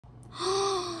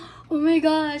Oh my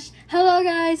gosh. Hello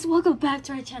guys, welcome back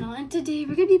to our channel, and today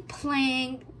we're gonna be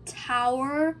playing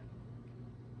Tower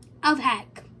of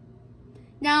Heck.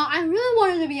 Now, I really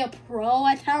wanted to be a pro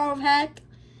at Tower of Heck.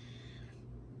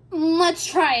 Let's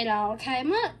try it out, okay?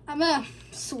 I'm gonna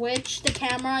switch the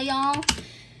camera, y'all.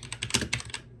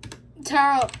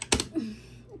 Tower,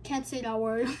 can't say that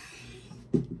word.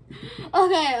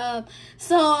 Okay,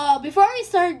 so before we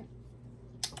start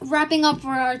wrapping up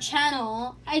for our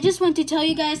channel, I just want to tell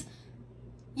you guys,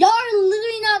 y'all are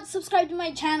literally not subscribed to my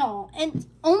channel, and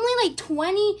only like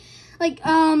 20,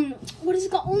 what is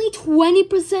it called? Only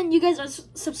 20% you guys are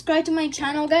subscribed to my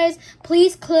channel, guys.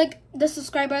 Please click the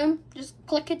subscribe button. Just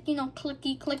click it, you know,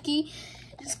 clicky.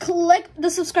 Just click the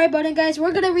subscribe button, guys.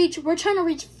 We're trying to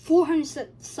reach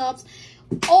 400 subs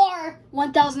or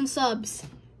 1,000 subs.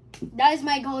 That is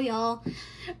my goal, y'all.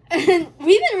 And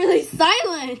we've been really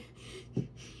silent.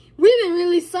 We've been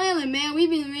really silent, man. We've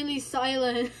been really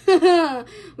silent. We've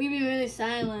been really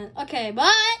silent. Okay,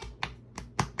 but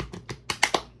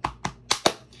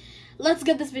let's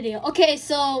get this video. Okay,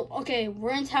 so,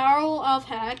 we're in Tower of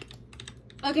Heck.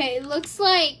 Okay, it looks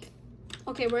like,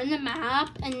 we're in the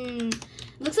map, and it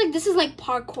looks like this is like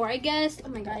parkour, I guess. Oh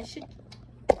my god, I should.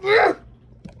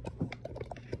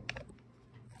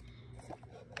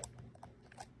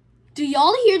 Do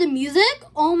y'all hear the music?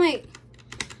 Oh my.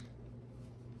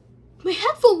 My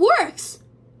headphone works!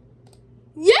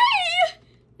 Yay!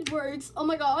 It works. Oh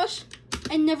my gosh.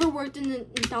 It never worked in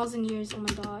 1,000 years. Oh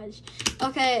my gosh.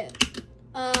 Okay.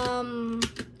 I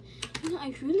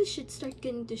really should start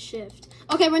getting the shift.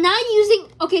 Okay, we're not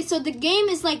using... Okay, so the game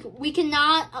is like, we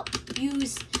cannot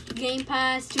use Game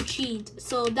Pass to cheat.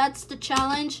 So that's the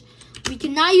challenge. We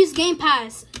cannot use Game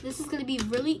Pass. This is going to be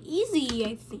really easy,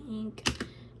 I think.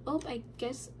 Oh, I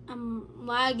guess I'm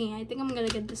lagging. I think I'm going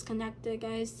to get disconnected,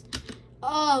 guys.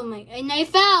 Oh my, and I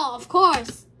fell, of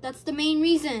course. That's the main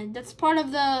reason. That's part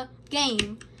of the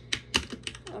game.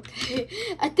 Okay,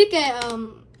 I think I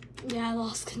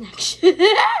lost connection.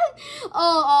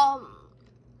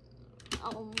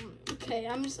 Okay,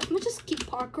 I'm gonna just keep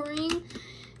parkouring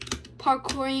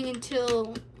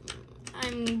until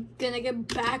I'm gonna get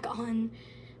back on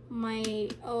my,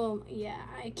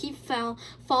 I keep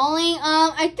falling.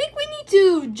 I think we need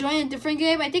to join a different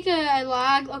game. I think I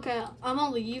lagged. Okay, I'm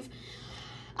gonna leave.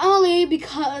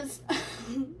 Because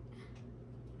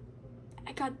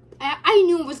I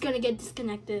knew it was gonna get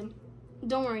disconnected.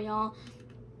 Don't worry, y'all.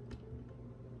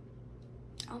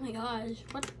 Oh my gosh,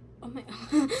 what? Oh my,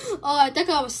 oh, I think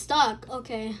I was stuck.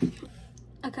 Okay,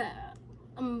 I'm gonna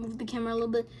move the camera a little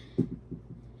bit.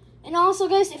 And also,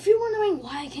 guys, if you're wondering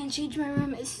why I can't change my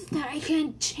room, it's that I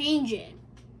can't change it.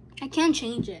 I can't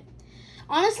change it.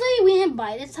 Honestly, we didn't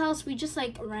buy this house. We just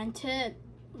like rented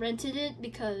it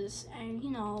because, and you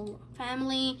know,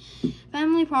 family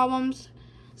problems.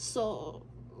 So,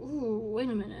 ooh, wait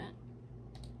a minute.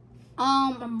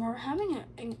 We're having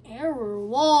an error.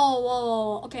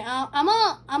 Whoa. Okay, I'm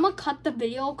gonna cut the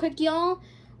video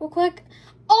real quick.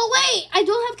 Oh wait, I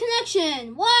don't have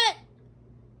connection. What?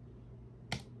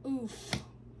 Oof.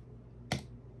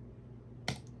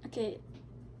 Okay.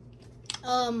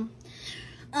 I'm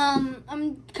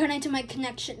cutting to my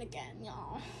connection again,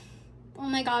 y'all. Oh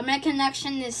my god, my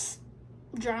connection is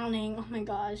drowning. Oh my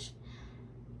gosh.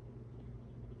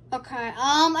 Okay,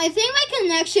 I think my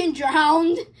connection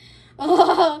drowned.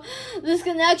 Oh, this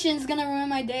connection is gonna ruin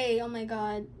my day. Oh my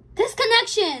god.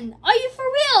 Disconnection! Are you for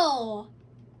real?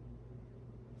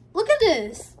 Look at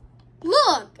this.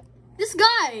 Look! This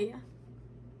guy.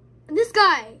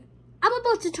 I'm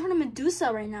about to turn a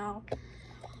Medusa right now.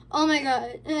 Oh my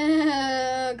god.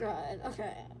 God.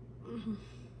 Okay.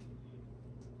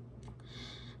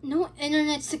 No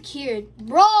internet secured.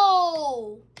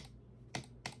 Bro!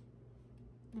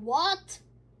 What?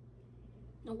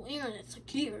 No internet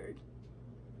secured.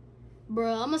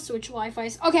 Bro, I'm gonna switch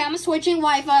Wi-Fi's. Okay, I'm switching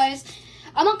Wi-Fi's.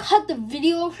 I'm gonna cut the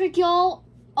video for y'all.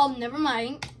 Oh, never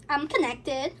mind. I'm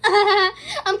connected.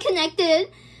 I'm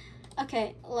connected.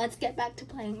 Okay, let's get back to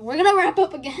playing. We're gonna wrap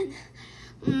up again.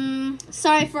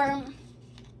 Sorry for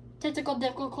technical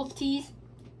difficulties.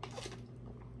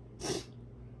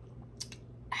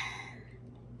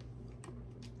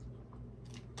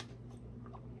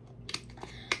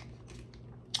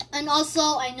 And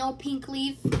also, I know Pink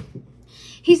Leaf.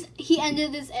 He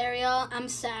ended this area. I'm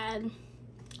sad,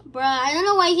 bruh. I don't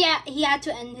know why he had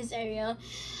to end his area.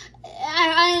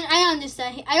 I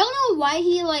understand. I don't know why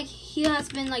he has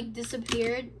been like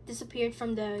disappeared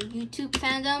from the YouTube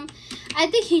fandom. I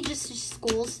think he just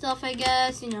school stuff, I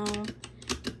guess. You know,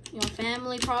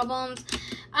 family problems.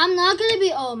 I'm not gonna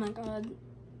be. Oh my god.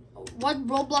 What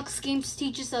Roblox games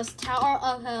teaches us? Tower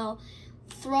of Hell.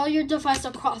 throw your device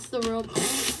across the room.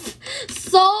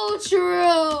 So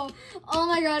true. Oh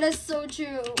my god, that's so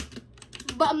true.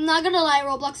 But I'm not gonna lie,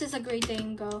 Roblox is a great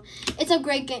thing, girl. It's a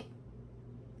great game.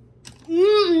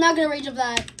 I'm not gonna rage of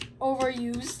that.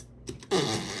 Overused.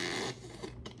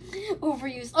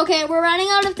 Overused. Okay, we're running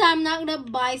out of time. I'm not gonna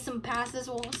buy some passes.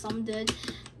 Well, some did.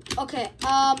 Okay,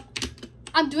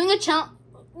 I'm doing a challenge.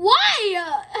 Why?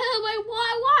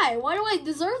 Why? Why do I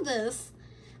deserve this?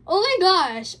 Oh my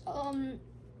gosh.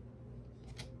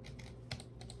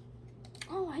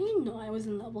 Oh, I didn't know I was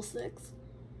in level 6.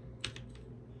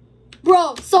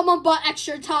 Bro, someone bought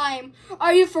extra time.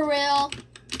 Are you for real?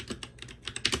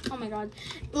 Oh my god.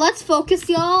 Let's focus,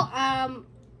 y'all.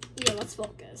 Yeah, let's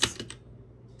focus.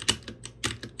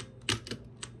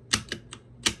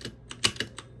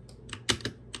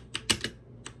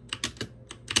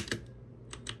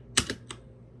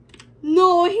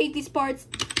 No, I hate these parts.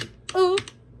 Oh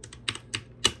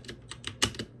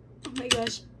my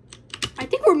gosh. I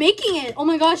think we're making it. Oh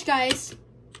my gosh, guys.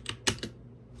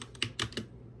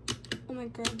 Oh my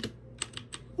god.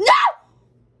 No!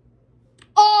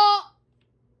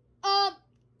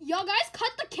 Y'all guys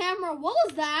cut the camera. What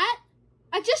was that?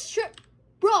 I just tripped.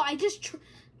 Bro,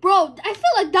 Bro, I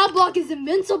feel like that block is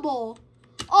invincible.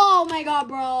 Oh my god,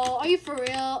 bro. Are you for real?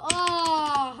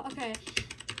 Oh, okay.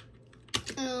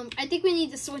 I think we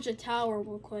need to switch a tower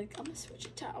real quick. I'm gonna switch a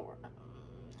tower.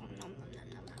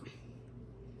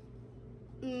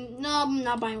 No, I'm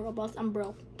not buying Robux. I'm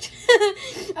broke.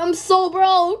 I'm so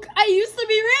broke. I used to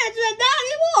be rich, but not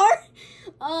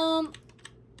anymore.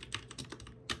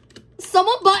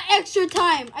 Someone bought extra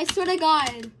time. I swear to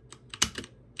God.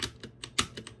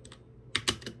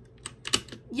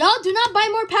 Y'all do not buy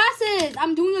more passes.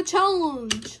 I'm doing a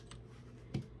challenge.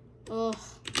 Ugh.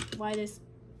 Why this?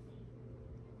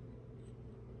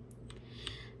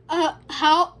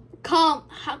 How come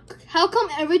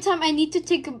every time I need to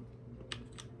take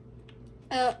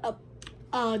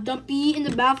a dumpy in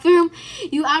the bathroom,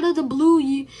 you out of the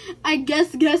blue, I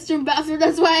guess guest room bathroom.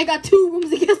 That's why I got 2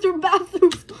 rooms in guest room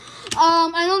bathrooms.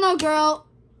 I don't know, girl.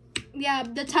 Yeah,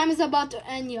 the time is about to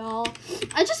end, y'all.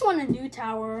 I just want a new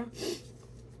tower.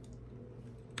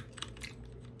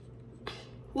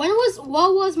 What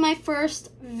was my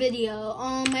first video?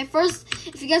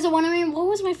 If you guys are wondering, what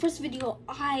was my first video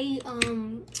I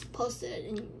posted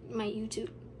in my YouTube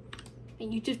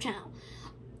channel?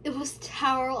 It was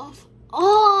Tower of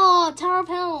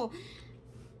Hell.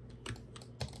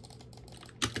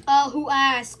 Who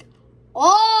asked?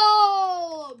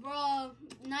 Oh, bro,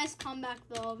 nice comeback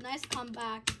though. Nice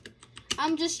comeback.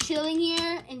 I'm just chilling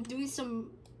here and doing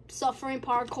some suffering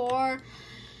parkour.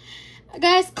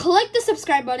 Guys, click the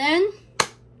subscribe button.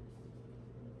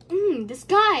 This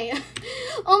guy.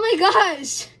 Oh my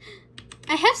gosh.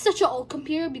 I have such an old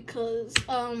computer because,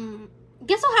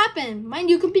 guess what happened? My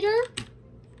new computer,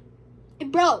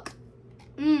 it broke.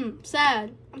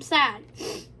 Sad. I'm sad.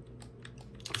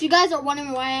 If you guys are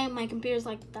wondering why my computer's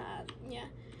like that, yeah.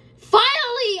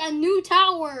 Finally, a new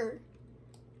tower.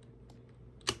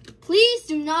 Please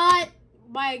do not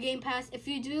buy a game pass. If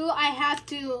you do, I have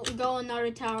to go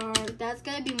another tower. That's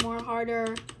gonna be more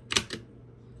harder.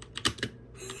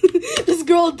 This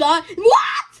girl died.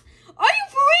 What? Are you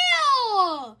for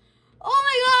real? Oh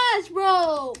my gosh,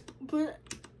 bro.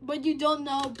 But you don't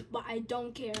know, but I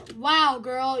don't care. Wow,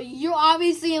 girl, you're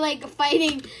obviously like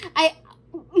fighting. I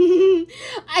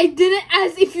didn't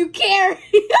ask if you care.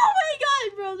 Oh my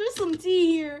god, bro, there's some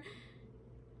tea here.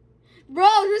 Bro,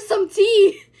 there's some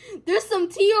tea. There's some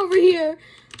tea over here.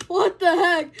 What the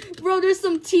heck? Bro, there's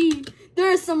some tea.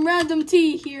 There is some random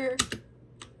tea here.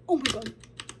 Oh my god.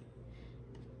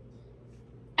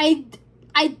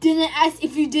 I didn't ask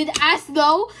if you did ask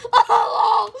though.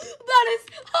 Oh, that is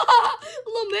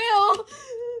LaMail.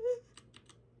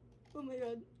 Oh my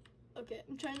god. Okay,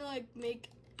 I'm trying to like make.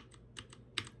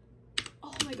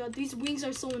 Oh my god, these wings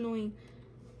are so annoying.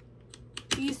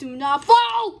 Please do not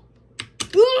fall.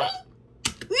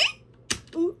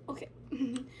 Okay.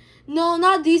 No,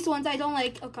 not these ones. I don't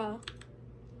like. Okay.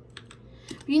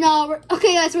 You know,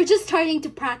 okay, guys. We're just starting to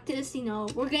practice. You know,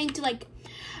 we're going to like.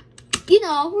 You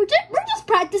know, we're just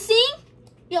practicing.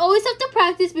 You always have to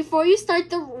practice before you start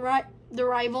the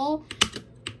rival.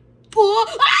 Oh,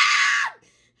 ah!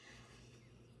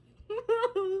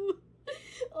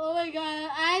 Oh my god,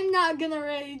 I'm not gonna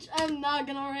rage. I'm not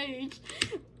gonna rage.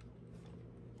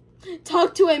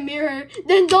 Talk to a mirror,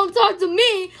 then don't talk to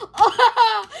me.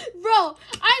 Bro,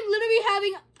 I'm literally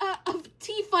having a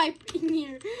tea fight in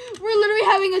here. We're literally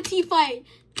having a tea fight.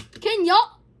 Can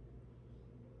y'all?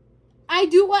 I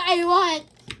do what I want.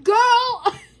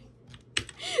 Girl!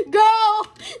 Girl!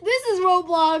 This is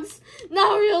Roblox,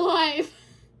 not real life.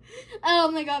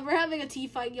 Oh my god, we're having a tea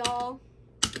fight, y'all.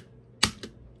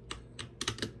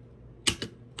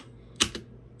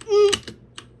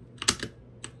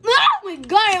 Oh my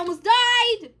god, I almost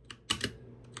died!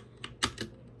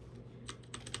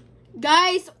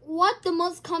 Guys, what the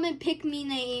most common pick-me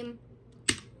name?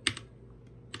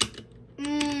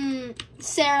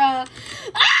 Sarah.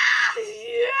 Ah!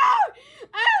 Yeah!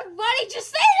 Why did you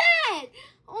say that?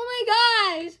 Oh my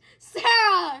gosh.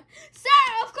 Sarah.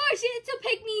 Sarah, of course, it's a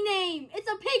pick-me name. It's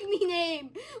a pick-me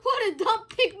name. What a dumb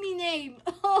pick-me name.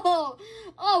 Oh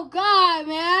god,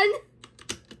 man.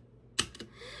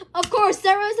 Of course,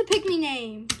 Sarah is a pick-me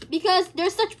name. Because they're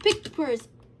such pickers.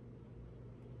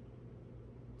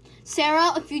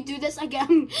 Sarah, if you do this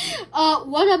again,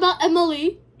 what about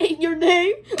Emily? Ain't your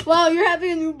name? Wow, you're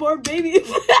having a newborn baby.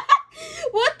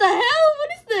 What the hell?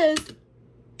 What is this?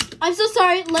 I'm so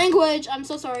sorry, language. I'm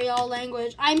so sorry, y'all,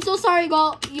 language. I'm so sorry,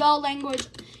 y'all, language.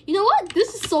 You know what?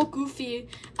 This is so goofy.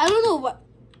 I don't know what.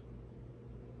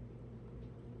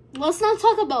 Let's not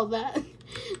talk about that.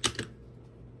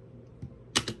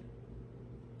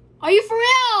 Are you for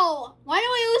real? Why do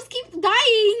I always keep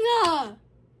dying?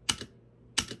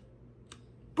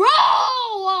 Bro!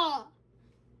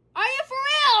 Are you for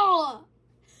real?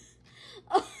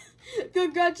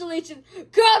 Congratulations.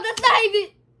 Girl, that's not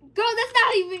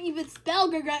even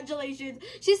spelled congratulations.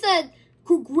 She said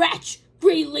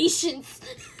congratulations.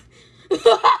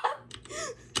 I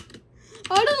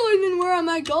don't know even where am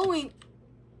I going.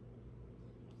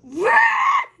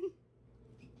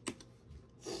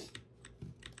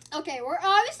 Okay, we're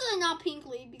obviously not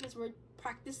pinkly because we're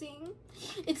practicing.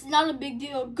 It's not a big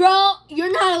deal. Girl,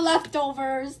 you're not a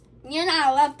leftovers. You're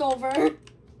not a leftover.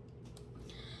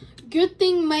 Good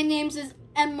thing my name's is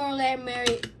Emily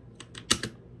Mary.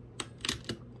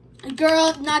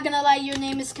 Girl, not gonna lie, your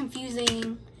name is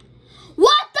confusing.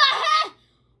 What the heck?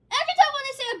 Every time when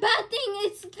I say a bad thing,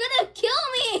 it's gonna kill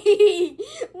me.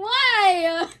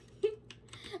 Why?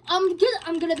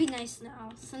 I'm gonna be nice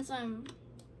now since I'm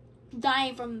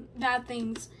dying from bad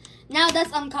things. Now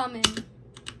that's uncommon.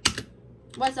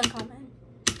 What's uncommon?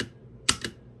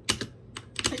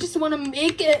 I just want to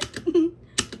make it.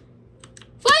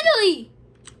 Finally!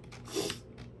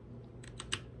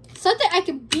 Something I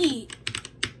can beat.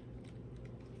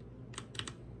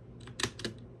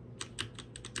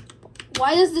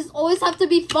 Why does this always have to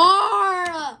be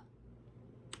far?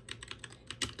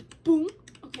 Boom.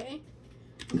 Okay.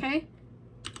 Okay.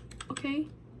 Okay.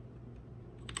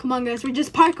 Come on, guys. We're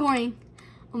just parkouring.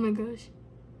 Oh my gosh.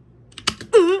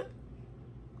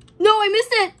 No, I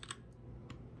missed it.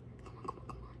 Come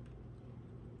on.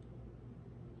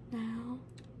 Now.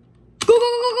 Go.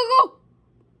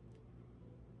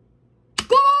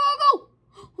 Go.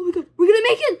 Oh my god. We're gonna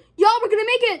make it. Y'all, we're gonna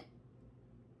make it.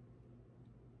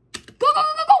 Go.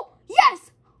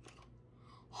 Yes.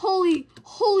 Holy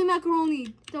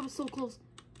macaroni. That was so close.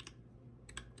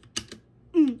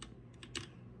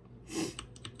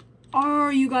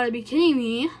 Are you gotta be kidding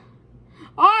me?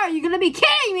 Are you gonna be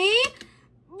kidding me?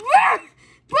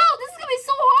 Bro, this is gonna be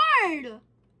so hard.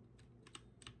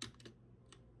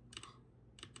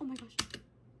 Oh my gosh.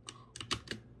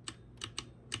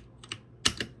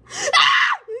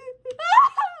 Ah!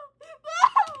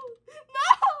 No!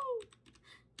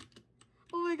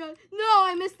 Oh my god. No,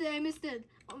 I missed it.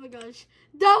 Oh my gosh.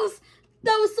 That was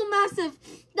so massive.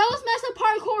 That was massive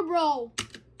parkour, bro.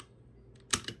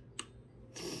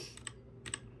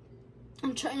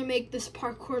 I'm trying to make this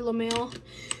parkour LaMail.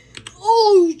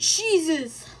 Oh,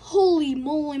 Jesus. Holy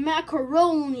moly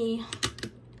macaroni.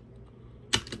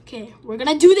 Okay, we're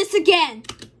gonna do this again.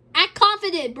 Act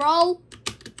confident, bro.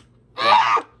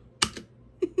 Ah!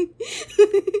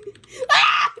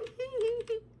 Ah!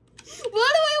 Why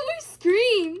do I always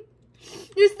scream?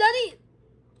 It's not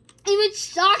even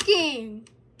shocking.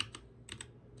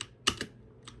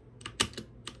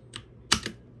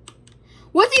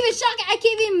 What's even shocking? I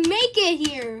can't even make it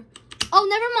here. Oh,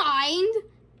 never mind.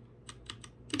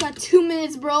 We got 2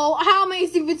 minutes, bro. How am I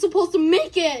even supposed to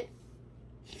make it?